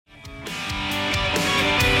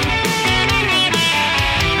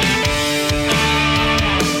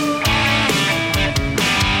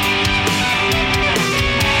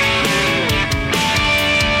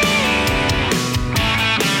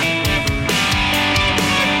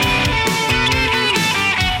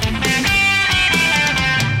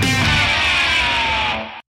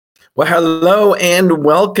Well, hello and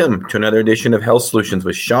welcome to another edition of Health Solutions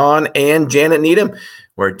with Shawn and Janet Needham,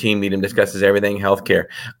 where Team Needham discusses everything healthcare.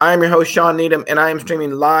 I'm your host, Shawn Needham, and I am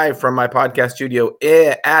streaming live from my podcast studio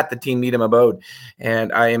at the Team Needham abode.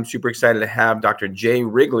 And I am super excited to have Dr. Jay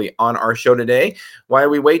Wrigley on our show today. While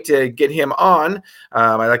we wait to get him on,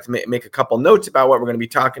 I'd like to make a couple notes about what we're going to be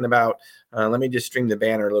talking about. Let me just stream the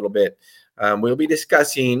banner a little bit. We'll be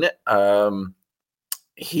discussing...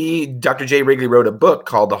 Dr. Jay Wrigley wrote a book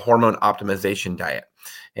called The Hormone Optimization Diet.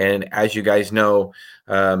 And as you guys know,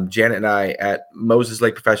 Janet and I at Moses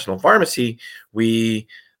Lake Professional Pharmacy, we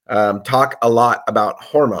talk a lot about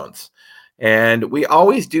hormones. And we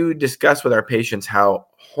always do discuss with our patients how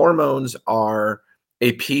hormones are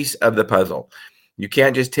a piece of the puzzle. You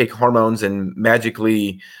can't just take hormones and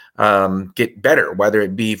magically get better, whether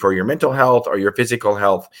it be for your mental health or your physical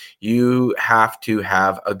health. You have to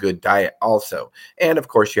have a good diet also. And of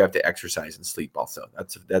course, you have to exercise and sleep also.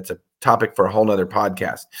 That's a topic for a whole nother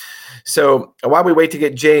podcast. So while we wait to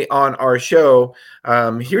get Jay on our show,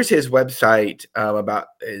 here's his website about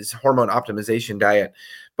his hormone optimization diet.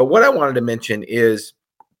 But what I wanted to mention is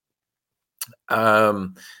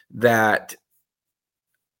that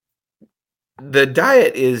the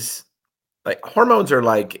diet is like hormones are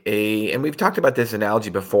like and we've talked about this analogy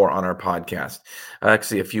before on our podcast,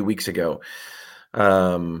 actually a few weeks ago,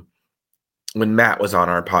 when Matt was on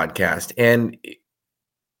our podcast. And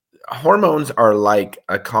hormones are like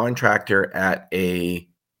a contractor at a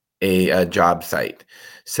job site.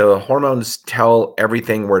 So hormones tell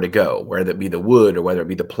everything where to go, whether it be the wood or whether it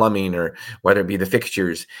be the plumbing or whether it be the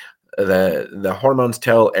fixtures. The hormones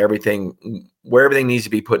tell everything where everything needs to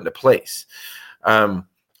be put into place.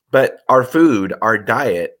 But our food, our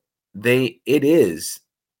diet, it is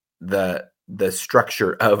the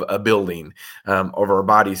structure of a building of our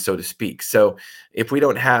bodies, so to speak. So if we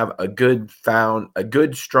don't have a good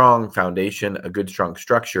strong foundation, a good strong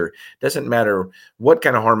structure, doesn't matter what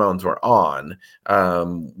kind of hormones we're on,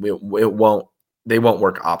 they won't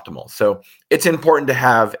work optimal. So it's important to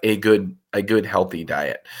have a good healthy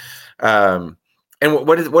diet. And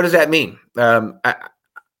what does that mean?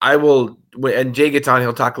 I will, and Jay gets on,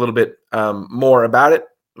 he'll talk a little bit more about it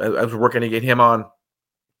as we're working to get him on.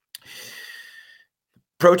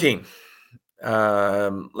 Protein.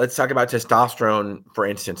 Let's talk about testosterone, for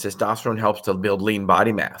instance. Testosterone helps to build lean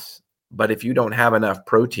body mass. But if you don't have enough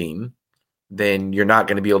protein, then you're not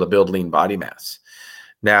going to be able to build lean body mass.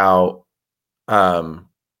 Now,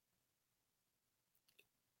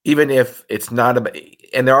 even if it's not,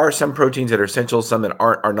 and there are some proteins that are essential, some that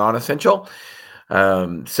are non-essential.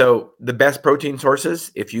 So the best protein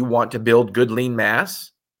sources, if you want to build good lean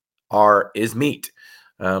mass, is meat.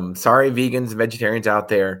 Sorry, vegans and vegetarians out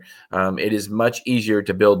there. It is much easier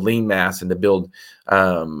to build lean mass and to build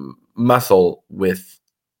muscle with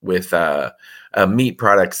meat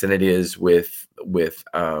products than it is with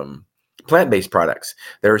plant-based products.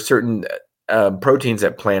 There are certain proteins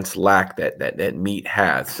that plants lack that meat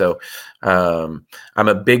has. So I'm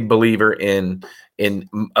a big believer in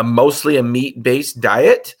mostly a meat-based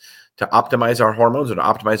diet to optimize our hormones and to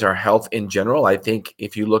optimize our health in general. I think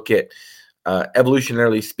if you look at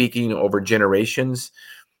evolutionarily speaking over generations,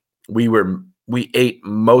 we ate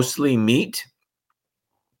mostly meat.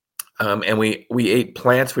 And we ate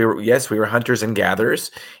plants. We were hunters and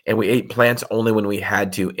gatherers, and we ate plants only when we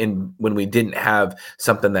had to, when we didn't have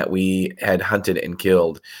something that we had hunted and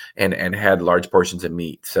killed and had large portions of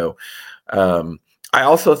meat. So I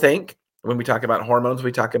also think when we talk about hormones,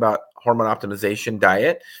 we talk about hormone optimization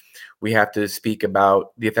diet. We have to speak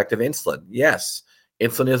about the effect of insulin. Yes,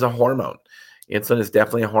 insulin is a hormone. Insulin is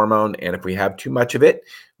definitely a hormone, and if we have too much of it,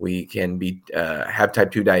 we can have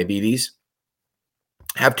type 2 diabetes.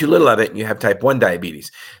 Have too little of it, and you have type 1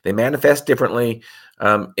 diabetes. They manifest differently.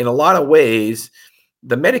 In a lot of ways,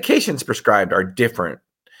 the medications prescribed are different,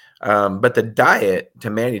 but the diet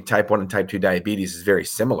to manage type 1 and type 2 diabetes is very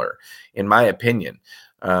similar, in my opinion.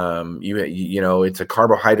 You know, it's a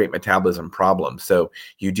carbohydrate metabolism problem, so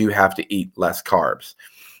you do have to eat less carbs,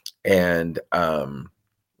 and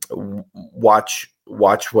watch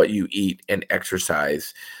what you eat and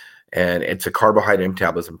exercise, and it's a carbohydrate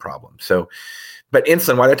metabolism problem. So. But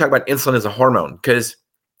insulin, why do I talk about insulin as a hormone? Because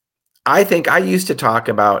I think I used to talk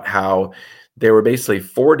about how there were basically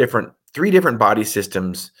three different body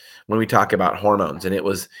systems when we talk about hormones. And it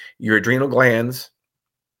was your adrenal glands,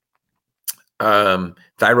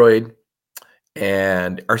 thyroid,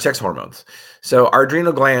 and our sex hormones. So our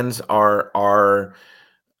adrenal glands are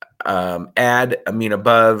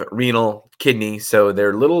above, renal, kidney. So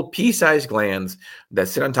they're little pea-sized glands that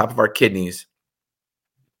sit on top of our kidneys,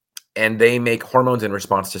 and they make hormones in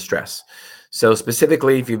response to stress. So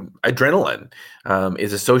specifically, if you adrenaline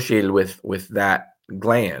is associated with that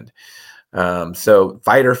gland. So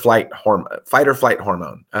fight or flight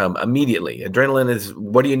hormone immediately. Adrenaline is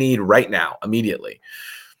what do you need right now, immediately.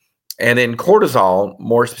 And then cortisol,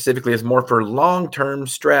 more specifically, is more for long-term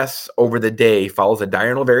stress over the day, follows a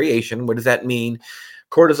diurnal variation. What does that mean?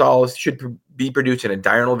 Cortisol should be produced in a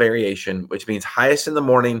diurnal variation, which means highest in the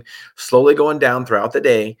morning, slowly going down throughout the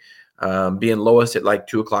day, being lowest at like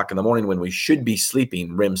 2 o'clock in the morning when we should be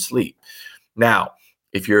sleeping, REM sleep. Now,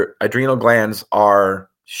 if your adrenal glands are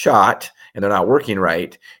shot and they're not working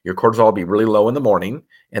right, your cortisol will be really low in the morning.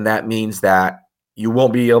 And that means that you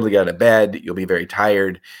won't be able to get out of bed. You'll be very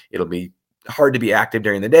tired. It'll be hard to be active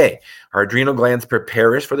during the day. Our adrenal glands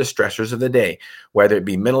prepare us for the stressors of the day, whether it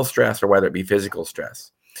be mental stress or whether it be physical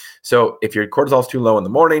stress. So if your cortisol is too low in the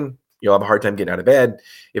morning, you'll have a hard time getting out of bed.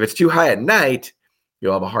 If it's too high at night,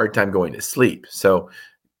 you'll have a hard time going to sleep. So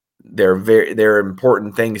they're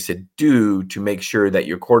important things to do to make sure that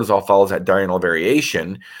your cortisol follows that diurnal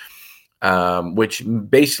variation, which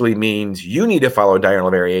basically means you need to follow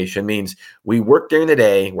diurnal variation, means we work during the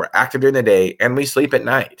day, we're active during the day, and we sleep at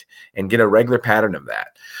night and get a regular pattern of that.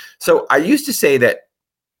 So I used to say that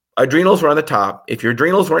adrenals were on the top. If your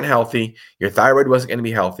adrenals weren't healthy, your thyroid wasn't going to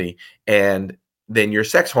be healthy, and then your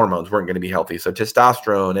sex hormones weren't going to be healthy. So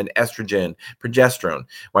testosterone and estrogen, progesterone,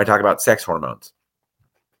 when I talk about sex hormones.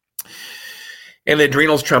 And the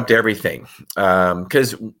adrenals trumped everything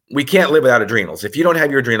because we can't live without adrenals. If you don't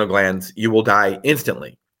have your adrenal glands, you will die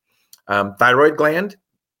instantly. Thyroid gland,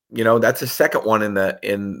 that's the second one in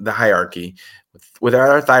the hierarchy. Without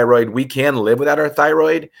our thyroid, we can live without our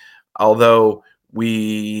thyroid, although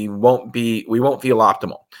we won't feel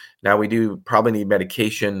optimal. Now, we do probably need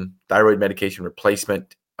medication, thyroid medication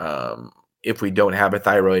replacement if we don't have a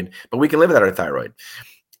thyroid, but we can live without our thyroid.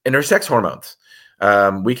 And our sex hormones.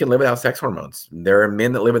 We can live without sex hormones. There are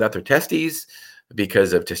men that live without their testes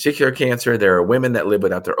because of testicular cancer. There are women that live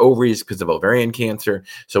without their ovaries because of ovarian cancer.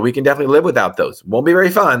 So we can definitely live without those. Won't be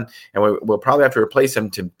very fun, and we'll probably have to replace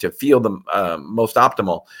them to feel the most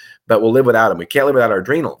optimal, but we'll live without them. We can't live without our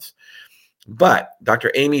adrenals. But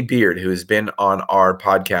Dr. Amy Beard, who has been on our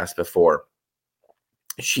podcast before,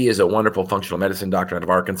 she is a wonderful functional medicine doctor out of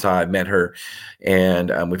Arkansas. I've met her,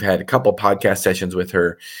 and we've had a couple podcast sessions with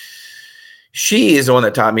her. She is the one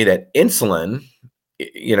that taught me that insulin,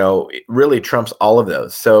 it really trumps all of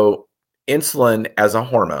those. So insulin as a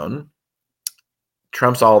hormone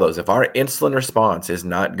trumps all those. If our insulin response is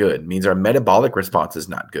not good, means our metabolic response is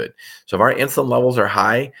not good. So if our insulin levels are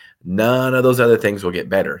high, none of those other things will get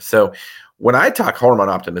better. So when I talk hormone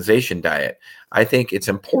optimization diet, I think it's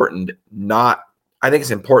important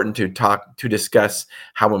to discuss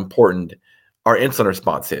how important our insulin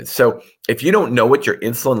response is. So if you don't know what your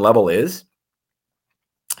insulin level is,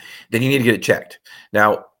 then you need to get it checked.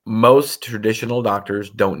 Now, most traditional doctors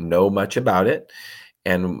don't know much about it,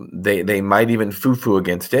 and they might even foo-foo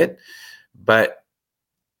against it. But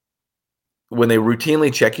when they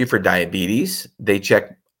routinely check you for diabetes, they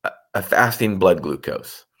check a fasting blood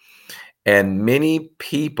glucose. And many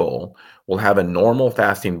people will have a normal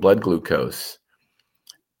fasting blood glucose,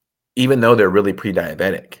 even though they're really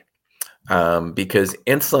pre-diabetic. Because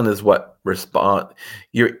insulin is what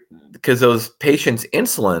because those patients'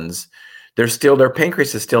 insulins, their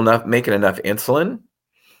pancreas is still making enough insulin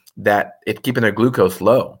that it's keeping their glucose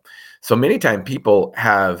low. So many times people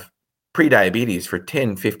have pre-diabetes for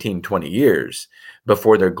 10, 15, 20 years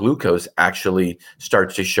before their glucose actually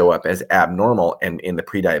starts to show up as abnormal and in the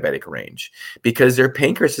pre-diabetic range because their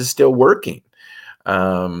pancreas is still working.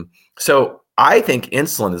 So I think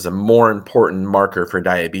insulin is a more important marker for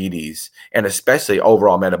diabetes and especially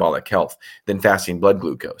overall metabolic health than fasting blood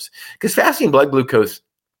glucose. Because fasting blood glucose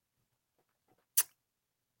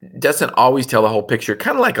doesn't always tell the whole picture,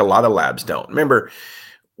 kind of like a lot of labs don't. Remember,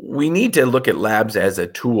 we need to look at labs as a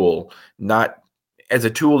tool, not as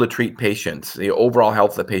a tool to treat patients, the overall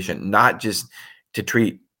health of the patient, not just to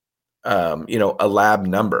treat, a lab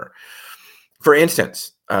number. For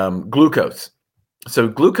instance, glucose. So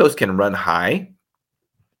glucose can run high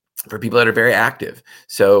for people that are very active.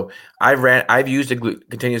 So I've used a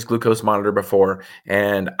continuous glucose monitor before,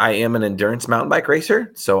 and I am an endurance mountain bike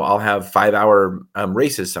racer. So I'll have 5-hour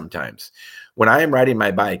races sometimes. When I am riding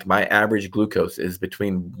my bike, my average glucose is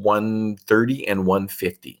between 130 and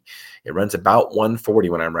 150. It runs about 140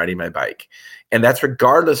 when I'm riding my bike. And that's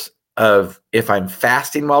regardless of if I'm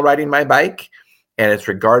fasting while riding my bike, and it's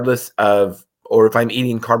regardless of, or if I'm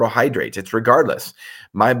eating carbohydrates, it's regardless.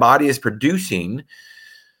 My body is producing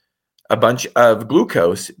a bunch of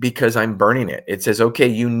glucose because I'm burning it. It says, okay,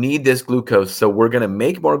 you need this glucose, so we're going to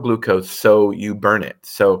make more glucose so you burn it.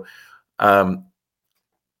 So that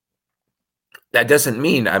doesn't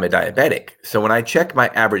mean I'm a diabetic. So when I check my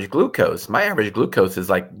average glucose is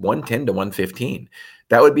like 110 to 115.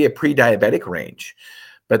 That would be a pre-diabetic range.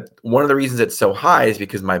 But one of the reasons it's so high is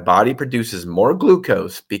because my body produces more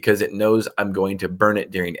glucose because it knows I'm going to burn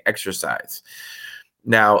it during exercise.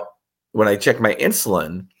 Now, when I check my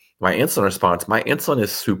insulin response, my insulin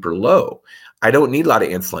is super low. I don't need a lot of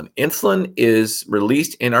insulin. Insulin is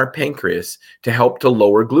released in our pancreas to help to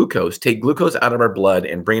lower glucose, take glucose out of our blood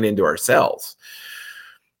and bring it into our cells.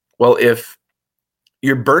 Well, if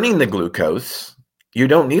you're burning the glucose, you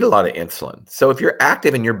don't need a lot of insulin. So if you're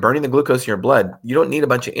active and you're burning the glucose in your blood, you don't need a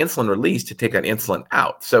bunch of insulin released to take that insulin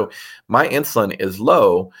out. So my insulin is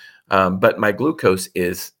low, but my glucose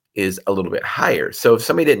is a little bit higher. So if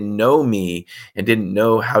somebody didn't know me and didn't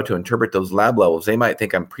know how to interpret those lab levels, they might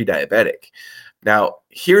think I'm pre-diabetic. Now,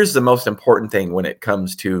 here's the most important thing when it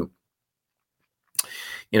comes to,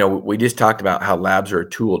 we just talked about how labs are a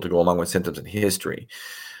tool to go along with symptoms and history.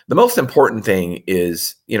 The most important thing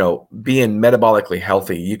is, being metabolically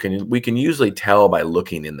healthy. We can usually tell by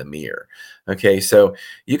looking in the mirror. Okay, so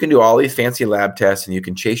you can do all these fancy lab tests, and you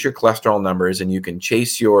can chase your cholesterol numbers, and you can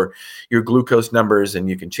chase your glucose numbers, and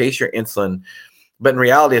you can chase your insulin. But in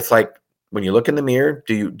reality, it's like when you look in the mirror,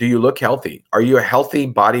 do you look healthy? Are you a healthy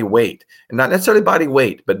body weight? And not necessarily body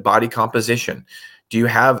weight, but body composition. Do you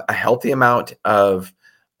have a healthy amount of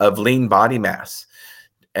lean body mass,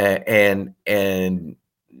 and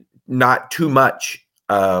not too much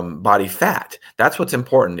body fat? That's what's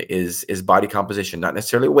important is body composition, not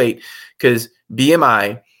necessarily weight, because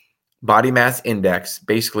BMI, body mass index,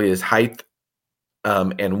 basically is height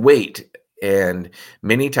and weight. And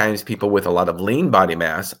many times people with a lot of lean body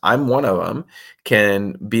mass, I'm one of them,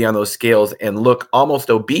 can be on those scales and look almost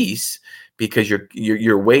obese because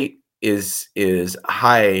your weight is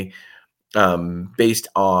high based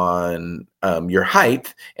on your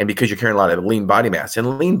height, and because you're carrying a lot of lean body mass.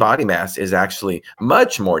 And lean body mass is actually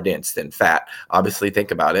much more dense than fat. Obviously,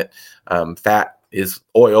 think about it. Fat is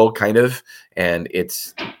oil, kind of, and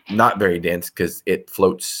it's not very dense because it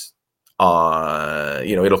floats on,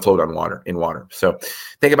 it'll float on water. So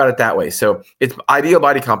think about it that way. So it's ideal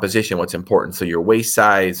body composition, what's important. So your waist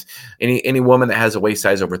size, any woman that has a waist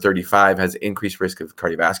size over 35 has increased risk of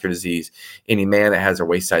cardiovascular disease. Any man that has a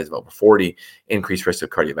waist size of over 40, increased risk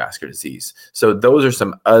of cardiovascular disease. So those are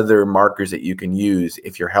some other markers that you can use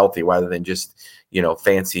if you're healthy, rather than just,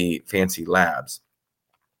 fancy labs.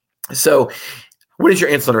 So what is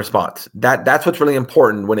your insulin response? That's what's really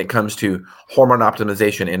important when it comes to hormone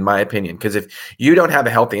optimization, in my opinion. Because if you don't have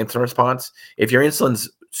a healthy insulin response, if your insulin's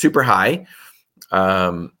super high,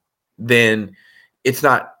 then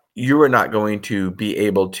you are not going to be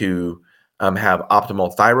able to have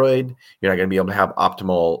optimal thyroid. You're not going to be able to have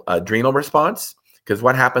optimal adrenal response. Because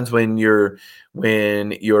what happens when your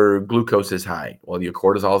glucose is high? Well, your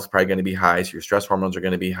cortisol is probably going to be high, so your stress hormones are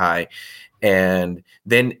going to be high. And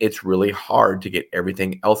then it's really hard to get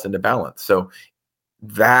everything else into balance. So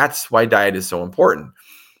that's why diet is so important.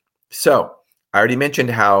 So I already mentioned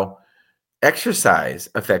how exercise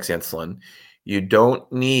affects insulin. You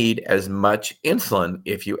don't need as much insulin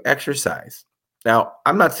if you exercise. Now,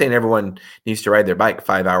 I'm not saying everyone needs to ride their bike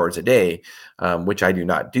 5 hours a day, which I do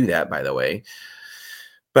not do that, by the way.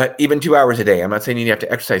 But even 2 hours a day, I'm not saying you have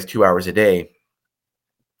to exercise 2 hours a day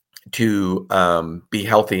to be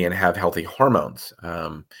healthy and have healthy hormones.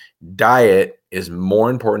 Diet is more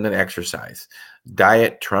important than exercise.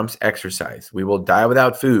 Diet trumps exercise. We will die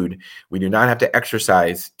without food. We do not have to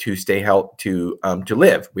exercise to stay healthy, to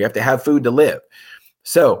live. We have to have food to live.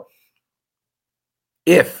 So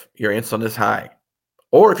if your insulin is high,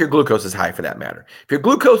 or if your glucose is high for that matter, if your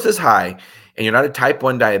glucose is high and you're not a type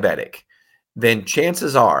 1 diabetic, then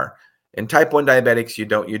chances are, in type 1 diabetics, you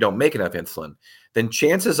don't make enough insulin, then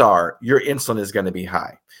chances are your insulin is going to be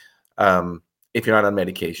high if you're not on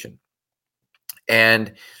medication.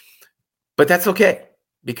 But that's okay,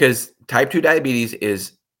 because type 2 diabetes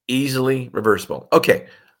is easily reversible. Okay,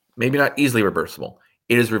 maybe not easily reversible.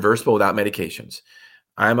 It is reversible without medications.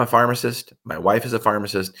 I'm a pharmacist. My wife is a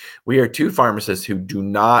pharmacist. We are two pharmacists who do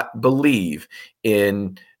not believe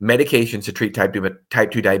in medications to treat type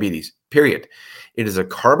 2 diabetes, period. It is a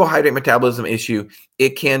carbohydrate metabolism issue.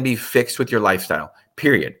 It can be fixed with your lifestyle,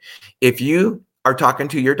 period. If you are talking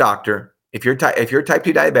to your doctor, if you're type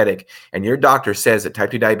 2 diabetic and your doctor says that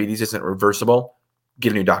type 2 diabetes isn't reversible,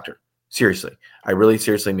 get a new doctor. Seriously. I really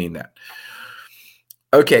seriously mean that.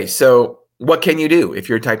 Okay, so what can you do if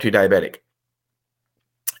you're a type 2 diabetic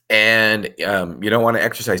and you don't want to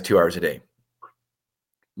exercise 2 hours a day?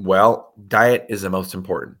 Well, diet is the most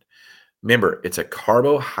important. Remember, it's a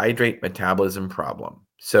carbohydrate metabolism problem.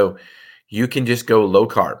 So you can just go low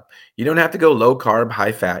carb. You don't have to go low carb,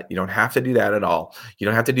 high fat. You don't have to do that at all. You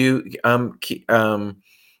don't have to do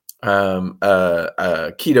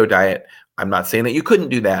keto diet. I'm not saying that you couldn't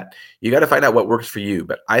do that. You got to find out what works for you.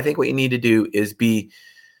 But I think what you need to do is be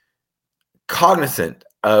cognizant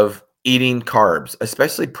of eating carbs,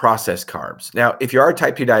 especially processed carbs. Now, if you are a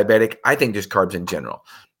type 2 diabetic, I think just carbs in general.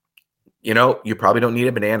 You probably don't need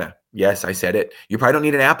a banana. Yes, I said it. You probably don't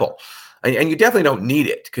need an apple. And you definitely don't need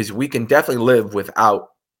it, because we can definitely live without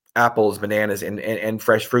apples, bananas, and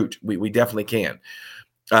fresh fruit. We definitely can.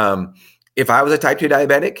 If I was a type 2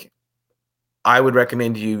 diabetic, I would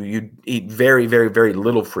recommend you eat very, very, very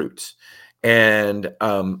little fruits, and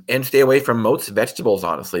stay away from most vegetables,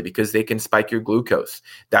 honestly, because they can spike your glucose.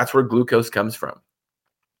 That's where glucose comes from.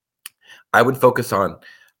 I would focus on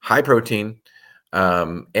high protein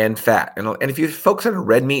and fat. And if you focus on a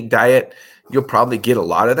red meat diet, you'll probably get a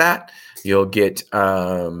lot of that. You'll get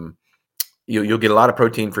you'll get a lot of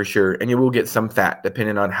protein for sure, and you will get some fat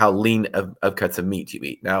depending on how lean of cuts of meat you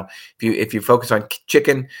eat. Now, if you focus on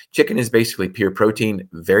chicken is basically pure protein,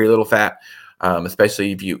 very little fat,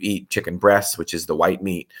 especially if you eat chicken breasts, which is the white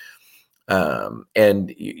meat. That's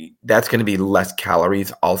going to be less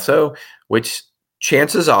calories also, which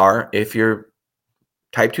chances are, if you're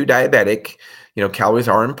type 2 diabetic, calories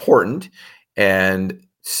are important. And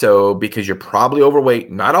so, because you're probably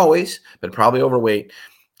overweight, not always, but probably overweight,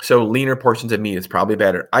 so leaner portions of meat is probably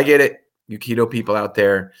better. I get it. You keto people out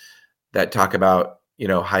there that talk about,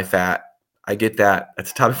 high fat, I get that. That's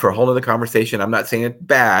a topic for a whole other conversation. I'm not saying it's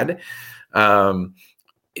bad.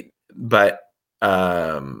 But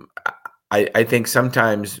I think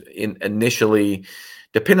sometimes initially,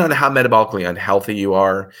 depending on how metabolically unhealthy you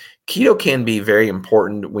are, keto can be very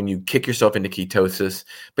important when you kick yourself into ketosis,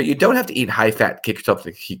 but you don't have to eat high fat to kick yourself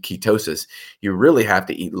into ketosis. You really have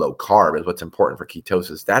to eat low carb is what's important for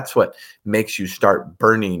ketosis. That's what makes you start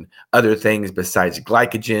burning other things besides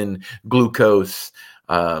glycogen, glucose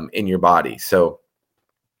in your body. So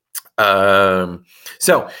that's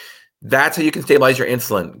how you can stabilize your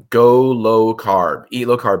insulin. Go low carb. Eat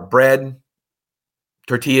low carb. Bread,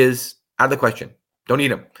 tortillas, out of the question. Don't eat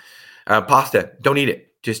them. Pasta, don't eat it.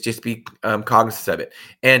 Just be cognizant of it.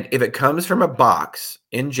 And if it comes from a box,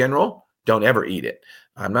 in general, don't ever eat it.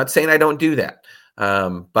 I'm not saying I don't do that,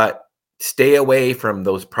 but stay away from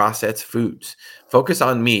those processed foods. Focus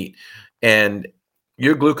on meat, and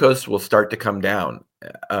your glucose will start to come down.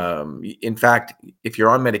 In fact, if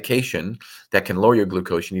you're on medication that can lower your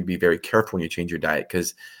glucose, you need to be very careful when you change your diet,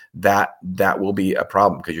 because that will be a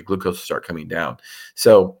problem, because your glucose will start coming down.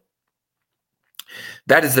 So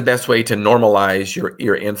that is the best way to normalize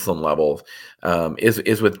your insulin levels,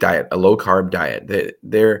 is with diet, a low carb diet.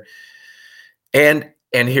 And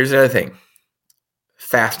here's another thing,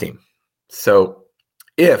 fasting. So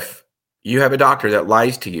if you have a doctor that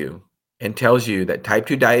lies to you and tells you that type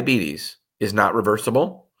 2 diabetes is not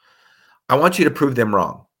reversible, I want you to prove them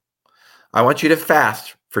wrong. I want you to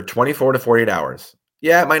fast for 24 to 48 hours.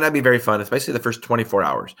 Yeah, it might not be very fun, especially the first 24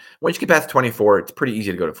 hours. Once you get past 24, it's pretty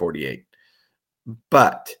easy to go to 48.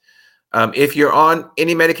 But if you're on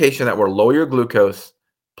any medication that will lower your glucose,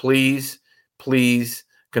 please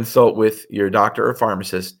consult with your doctor or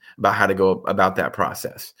pharmacist about how to go about that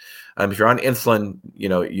process. If you're on insulin,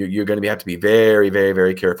 you're going to have to be very, very,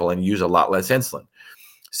 very careful and use a lot less insulin.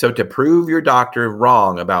 So to prove your doctor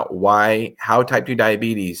wrong about how type 2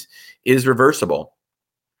 diabetes is reversible,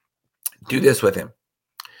 do this with him,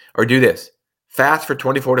 or do this: fast for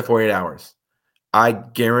 24 to 48 hours. I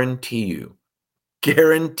guarantee you,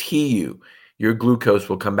 your glucose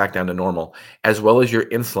will come back down to normal, as well as your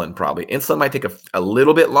insulin. Probably insulin might take a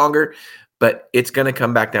little bit longer, but it's going to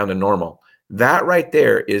come back down to normal. That right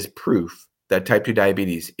there is proof that type 2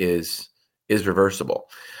 diabetes is reversible.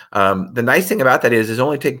 The nice thing about that is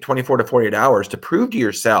only take 24 to 48 hours to prove to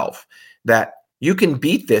yourself that you can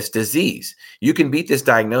beat this disease. You can beat this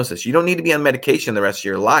diagnosis. You don't need to be on medication the rest of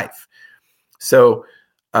your life. So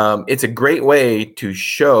it's a great way to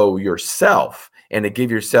show yourself and to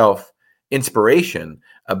give yourself inspiration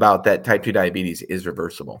about that type 2 diabetes is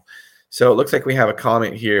reversible. So it looks like we have a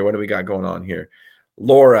comment here. What do we got going on here?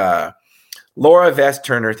 Laura Vest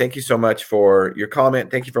Turner, thank you so much for your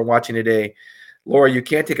comment. Thank you for watching today. Laura, you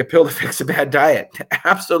can't take a pill to fix a bad diet.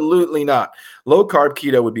 Absolutely not. Low carb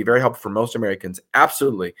keto would be very helpful for most Americans.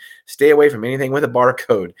 Absolutely. Stay away from anything with a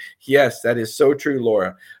barcode. Yes, that is so true,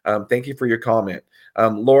 Laura. Thank you for your comment.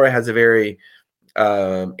 Laura has a very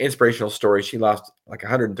inspirational story. She lost like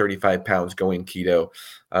 135 pounds going keto.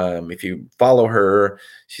 If you follow her,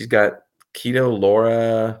 she's got Keto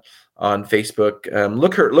Laura on Facebook.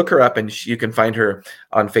 Look her up, and you can find her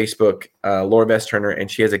on Facebook, Laura Vest Turner,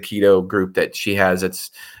 and she has a keto group that she has.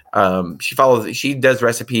 It's she does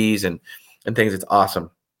recipes and things. It's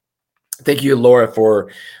awesome. Thank you, Laura,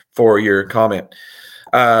 for your comment.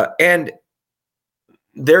 And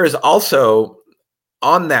there is also,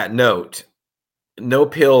 on that note, no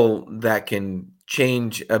pill that can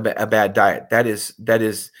change a bad diet. That is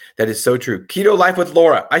so true. Keto Life with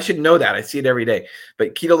Laura. I should know that. I see it every day.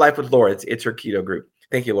 But Keto Life with Laura, it's her keto group.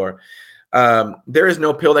 Thank you, Laura. There is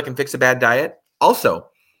no pill that can fix a bad diet. Also,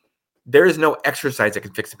 there is no exercise that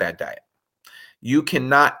can fix a bad diet. You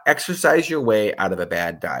cannot exercise your way out of a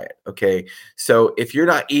bad diet. Okay. So if you're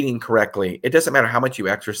not eating correctly, it doesn't matter how much you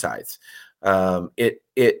exercise.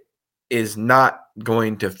 It is not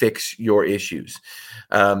going to fix your issues.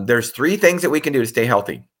 There's 3 things that we can do to stay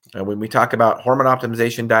healthy. When we talk about hormone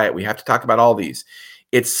optimization diet, we have to talk about all these.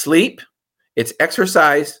 It's sleep, it's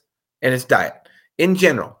exercise, and it's diet in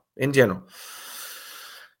general.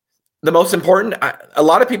 The most important, a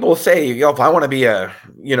lot of people will say, if I want to be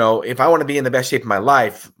if I want to be in the best shape of my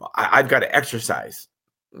life, I've got to exercise.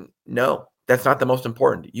 No, that's not the most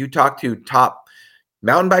important. You talk to top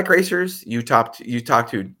mountain bike racers, you talk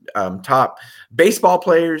to top baseball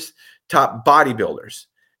players, top bodybuilders.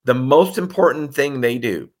 The most important thing they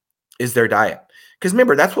do is their diet. Because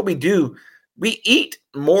remember, that's what we do. We eat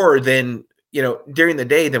more than, during the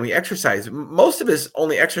day than we exercise. Most of us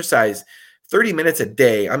only exercise 30 minutes a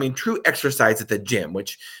day. I mean, true exercise at the gym,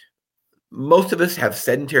 which most of us have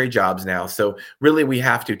sedentary jobs now. So really we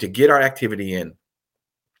have to get our activity in.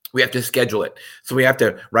 We have to schedule it. So we have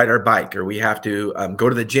to ride our bike, or we have to go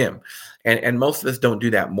to the gym. And most of us don't do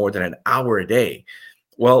that more than an hour a day.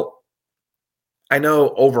 Well, I know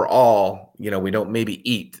overall, we don't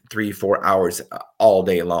maybe eat 3-4 hours all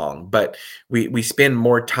day long, but we spend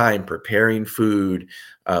more time preparing food,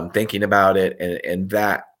 thinking about it, and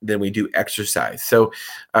that than we do exercise. So,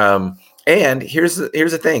 and here's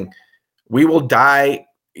the thing: we will die.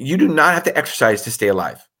 You do not have to exercise to stay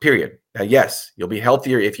alive. Period. Now, yes, you'll be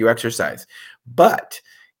healthier if you exercise, but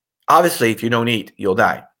obviously, if you don't eat, you'll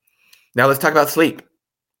die. Now, let's talk about sleep.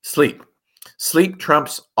 Sleep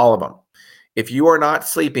trumps all of them. If you are not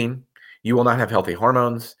sleeping, you will not have healthy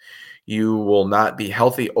hormones. You will not be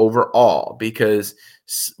healthy overall, because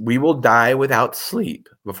we will die without sleep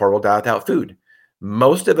before we'll die without food.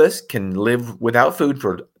 Most of us can live without food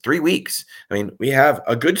for 3 weeks. I mean, we have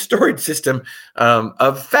a good storage system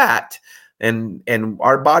of fat, and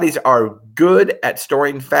our bodies are good at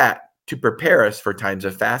storing fat to prepare us for times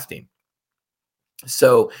of fasting.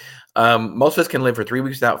 So most of us can live for 3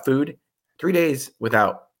 weeks without food, 3 days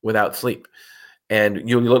without sleep, and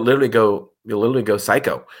you'll literally go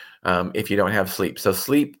psycho if you don't have sleep. So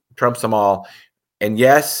sleep trumps them all. And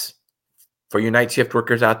yes, for you night shift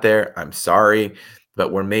workers out there, I'm sorry,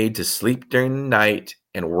 but we're made to sleep during the night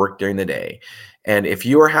and work during the day. And if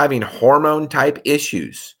you are having hormone type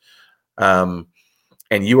issues, and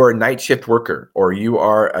you are a night shift worker, or you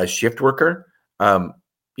are a shift worker, you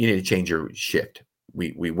need to change your shift.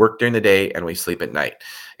 We work during the day and we sleep at night.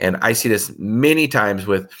 And I see this many times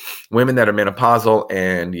with women that are menopausal,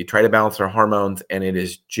 and you try to balance their hormones, and it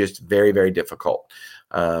is just very, very difficult.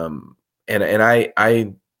 And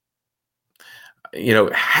I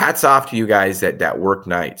hats off to you guys that work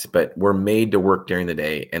nights, but we're made to work during the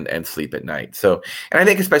day and sleep at night. So, and I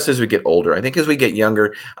think especially as we get older, I think as we get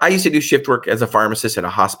younger, I used to do shift work as a pharmacist at a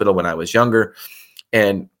hospital when I was younger,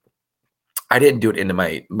 and I didn't do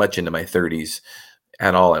it much into my 30s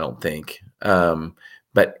at all, I don't think.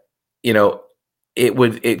 But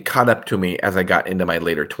it caught up to me as I got into my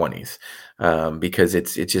later 20s, because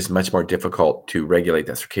it's just much more difficult to regulate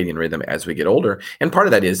that circadian rhythm as we get older. And part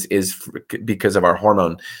of that is because of our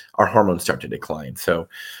hormones start to decline. So,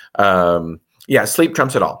 sleep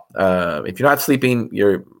trumps it all. If you're not sleeping,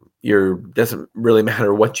 doesn't really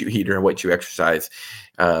matter what you eat or what you exercise.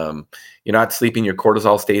 You're not sleeping, your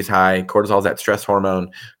cortisol stays high. Cortisol is that stress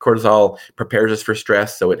hormone. Cortisol prepares us for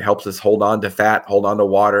stress, so it helps us hold on to fat, hold on to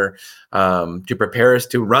water, to prepare us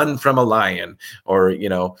to run from a lion, or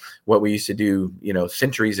what we used to do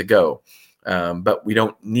centuries ago. But we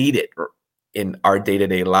don't need it in our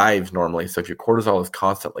day-to-day lives normally. So if your cortisol is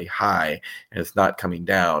constantly high and it's not coming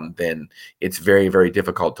down, then it's very, very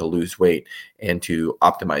difficult to lose weight and to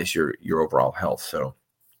optimize your overall health. So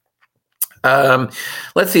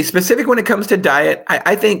let's see, specific when it comes to diet,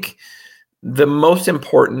 I think the most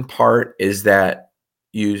important part is that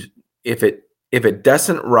if it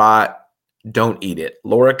doesn't rot, don't eat it.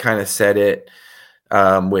 Laura kind of said it,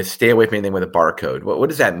 with stay away from anything with a barcode. What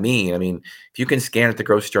does that mean? I mean, if you can scan at the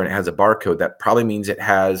grocery store and it has a barcode, that probably means it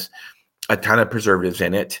has a ton of preservatives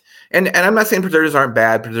in it. And I'm not saying preservatives aren't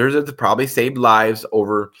bad. Preservatives have probably saved lives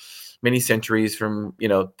over many centuries from,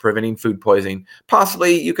 preventing food poisoning.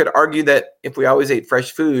 Possibly you could argue that if we always ate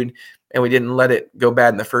fresh food and we didn't let it go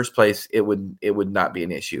bad in the first place, it would not be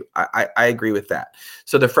an issue. I agree with that.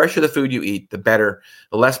 So the fresher the food you eat, the better.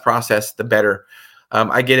 The less processed, the better.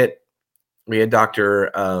 I get it. We had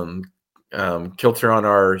Dr. Kilter on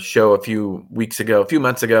our show a few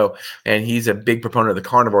months ago, and he's a big proponent of the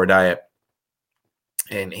carnivore diet.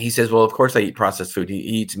 And he says, well, of course I eat processed food. He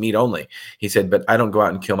eats meat only. He said, but I don't go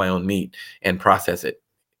out and kill my own meat and process it.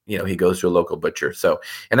 He goes to a local butcher. So,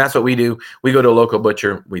 and that's what we do. We go to a local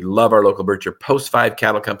butcher. We love our local butcher, Post 5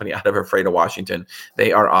 Cattle Company out of Ephrata, Washington.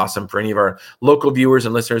 They are awesome. For any of our local viewers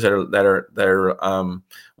and listeners that are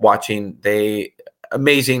watching, they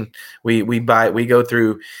amazing. We go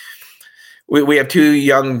through. We have two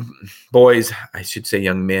young boys. I should say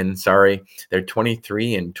young men. Sorry, they're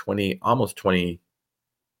 23 and 20, almost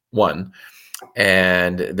 21,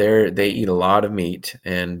 and they eat a lot of meat,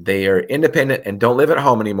 and they are independent and don't live at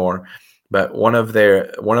home anymore. But one of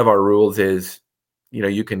our rules is,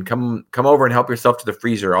 you can come over and help yourself to the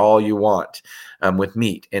freezer all you want with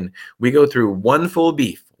meat, and we go through one full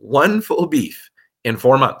beef in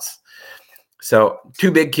 4 months. So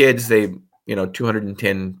two big kids, they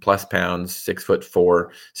 210 plus pounds, 6'4",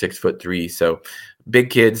 6'3". So big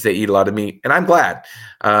kids, they eat a lot of meat, and I'm glad.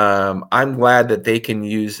 I'm glad that they can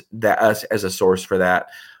use us as a source for that.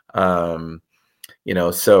 So,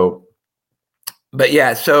 but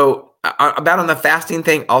yeah. So about on the fasting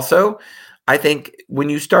thing, also, I think when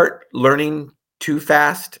you start learning to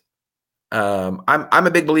fast, I'm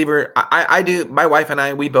a big believer. I do. My wife and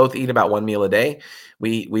I, we both eat about one meal a day.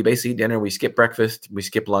 We basically eat dinner. We skip breakfast. We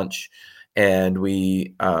skip lunch. And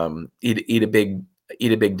we eat a big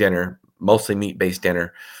dinner, mostly meat-based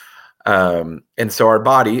dinner. And so our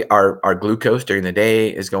body, our glucose during the day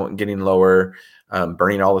is getting lower,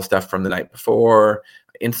 burning all the stuff from the night before.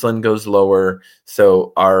 Insulin goes lower,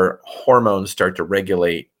 so our hormones start to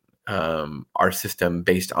regulate our system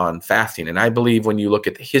based on fasting. And I believe when you look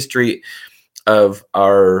at the history of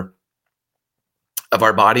our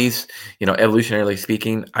bodies, evolutionarily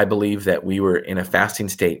speaking, I believe that we were in a fasting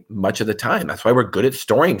state much of the time. That's why we're good at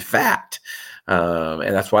storing fat.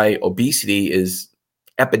 And that's why obesity is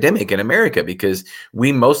epidemic in America, because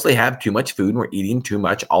we mostly have too much food and we're eating too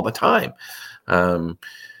much all the time. So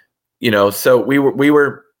we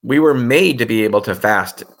were made to be able to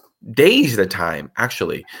fast days at a time,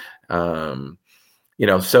 actually. So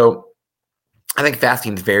I think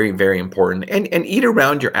fasting is very, very important, and eat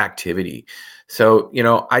around your activity. So,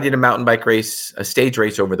 I did a mountain bike race, a stage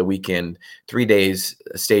race over the weekend, 3 days,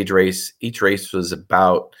 a stage race. Each race was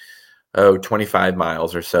about 25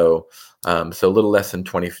 miles or so. So a little less than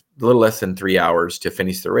 3 hours to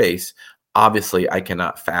finish the race. Obviously, I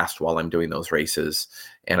cannot fast while I'm doing those races,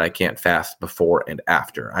 and I can't fast before and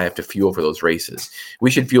after. I have to fuel for those races.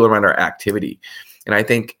 We should fuel around our activity. And I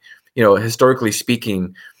think, historically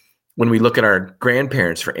speaking, when we look at our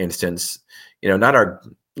grandparents, for instance, now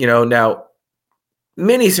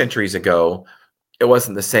many centuries ago, it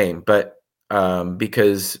wasn't the same, but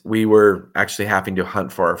because we were actually having to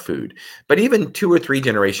hunt for our food. But even 2 or 3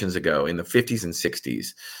 generations ago, in the 50s and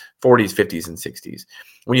 60s, 40s, 50s, and 60s,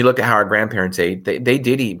 when you look at how our grandparents ate, they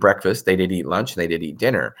did eat breakfast, they did eat lunch, and they did eat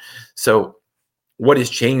dinner. So what has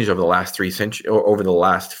changed over the last 3 centuries, or over the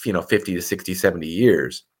last 50 to 60, 70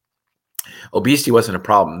 years? Obesity wasn't a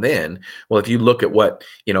problem then. Well, if you look at what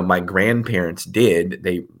my grandparents did,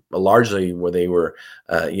 they largely were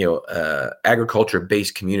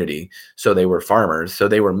agriculture-based community, so they were farmers, so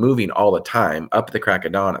they were moving all the time, up at the crack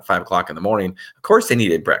of dawn at 5 o'clock in the morning. Of course, they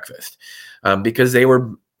needed breakfast because they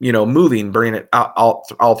were moving, burning it out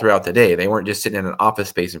all throughout the day. They weren't just sitting in an office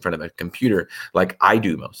space in front of a computer like I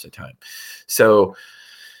do most of the time. So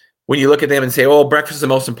when you look at them and say, oh, breakfast is the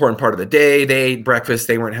most important part of the day, they ate breakfast,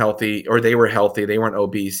 they weren't healthy, or they were healthy, they weren't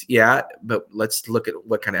obese. Yeah, but let's look at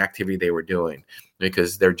what kind of activity they were doing,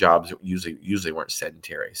 because their jobs usually weren't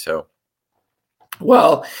sedentary. So,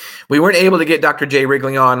 well, we weren't able to get Dr. Jay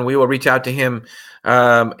Wrigley on. We will reach out to him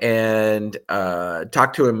and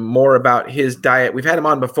talk to him more about his diet. We've had him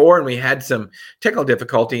on before, and we had some technical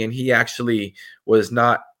difficulty, and he actually was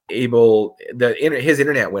not able. His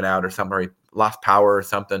internet went out or something, or he lost power or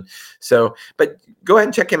something. So, but go ahead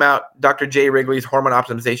and check him out, Dr. Jay Wrigley's Hormone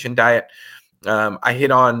Optimization Diet. I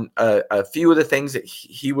hit on a few of the things that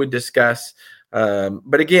he would discuss,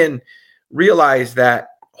 but again, realize that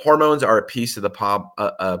hormones are a piece of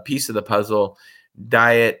the puzzle.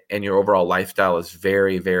 Diet and your overall lifestyle is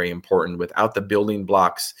very, very important. Without the building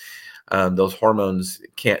blocks, those hormones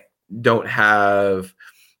don't have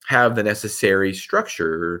have the necessary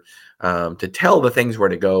structure to tell the things where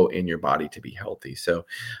to go in your body to be healthy. So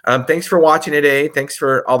thanks for watching today. Thanks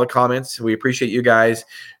for all the comments. We appreciate you guys.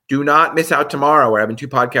 Do not miss out tomorrow. We're having 2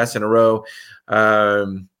 podcasts in a row.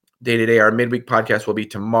 Day to day, our midweek podcast will be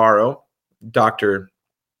tomorrow. Dr.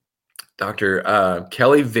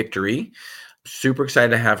 Kelly Victory. Super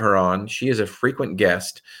excited to have her on. She is a frequent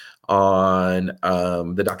guest on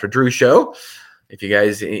the Dr. Drew Show. If you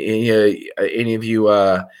guys, any of you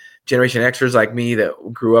Generation Xers like me that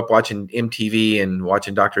grew up watching MTV and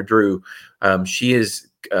watching Dr. Drew, she is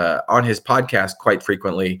on his podcast quite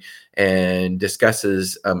frequently and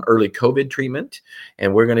discusses early COVID treatment.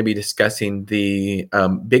 And we're going to be discussing the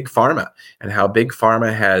big pharma and how big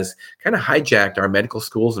pharma has kind of hijacked our medical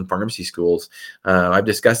schools and pharmacy schools. I've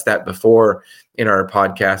discussed that before in our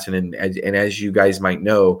podcast. And as you guys might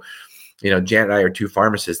know, Janet and I are 2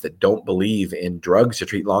 pharmacists that don't believe in drugs to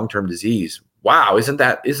treat long-term disease. Wow, isn't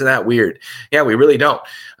that weird? Yeah, we really don't.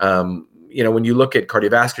 When you look at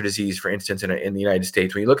cardiovascular disease, for instance, in the United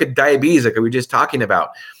States, when you look at diabetes, like we were just talking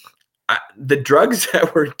about, the drugs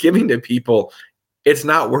that we're giving to people, it's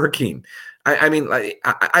not working. I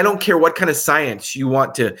don't care what kind of science you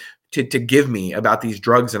want to give me about these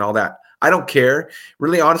drugs and all that. I don't care.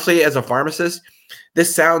 Really, honestly, as a pharmacist,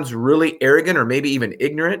 this sounds really arrogant or maybe even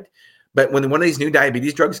ignorant. But when one of these new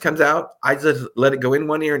diabetes drugs comes out, I just let it go in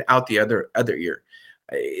one ear and out the other ear.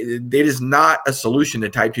 It is not a solution to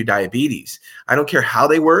type 2 diabetes. I don't care how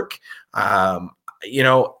they work.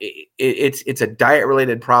 It's a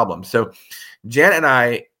diet-related problem. So Jen and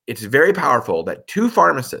I, it's very powerful that 2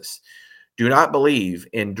 pharmacists do not believe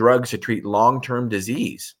in drugs to treat long-term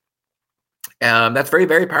disease. That's very,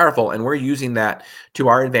 very powerful. And we're using that to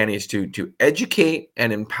our advantage to educate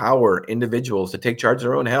and empower individuals to take charge of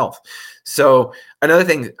their own health. So another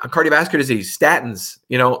thing, cardiovascular disease, statins,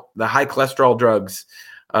 the high cholesterol drugs,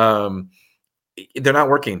 they're not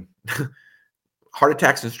working. Heart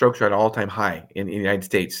attacks and strokes are at an all-time high in the United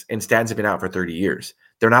States, and statins have been out for 30 years.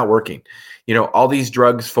 They're not working. All these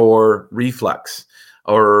drugs for reflux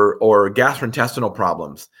or gastrointestinal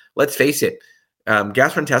problems. Let's face it.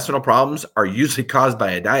 Gastrointestinal problems are usually caused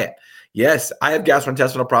by a diet. Yes, I have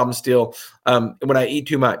gastrointestinal problems still when I eat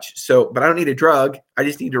too much. But I don't need a drug. I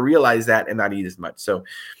just need to realize that and not eat as much. So,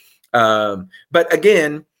 but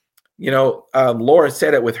again, Laura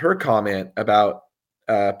said it with her comment about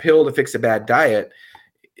a pill to fix a bad diet.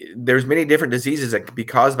 There's many different diseases that can be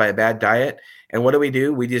caused by a bad diet. And what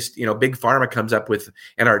do? We just, big pharma comes up with,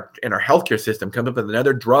 and our healthcare system comes up with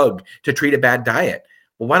another drug to treat a bad diet.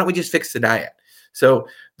 Well, why don't we just fix the diet? So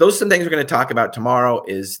those are some things we're going to talk about tomorrow,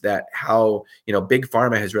 is that how, big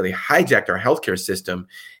pharma has really hijacked our healthcare system.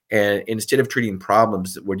 And instead of treating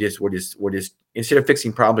problems, we're just instead of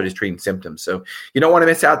fixing problems, we're just treating symptoms. So you don't want to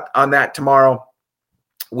miss out on that tomorrow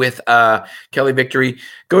with Kelly Victory.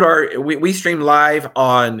 Go to we stream live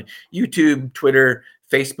on YouTube, Twitter,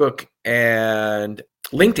 Facebook, and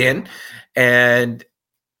LinkedIn. And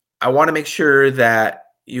I want to make sure that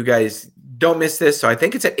you guys don't miss this. So I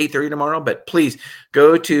think it's at 8:30 tomorrow, but please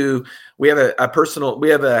go to, we have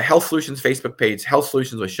a Health Solutions Facebook page, Health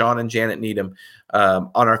Solutions with Shawn and Janet Needham on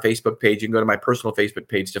our Facebook page. You can go to my personal Facebook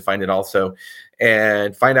page to find it also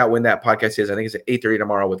and find out when that podcast is. I think it's at 8:30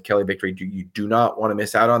 tomorrow with Kelly Victory. You do not want to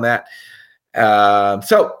miss out on that.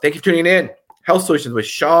 So thank you for tuning in. Health Solutions with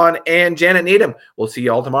Shawn and Janet Needham. We'll see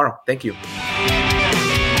you all tomorrow. Thank you.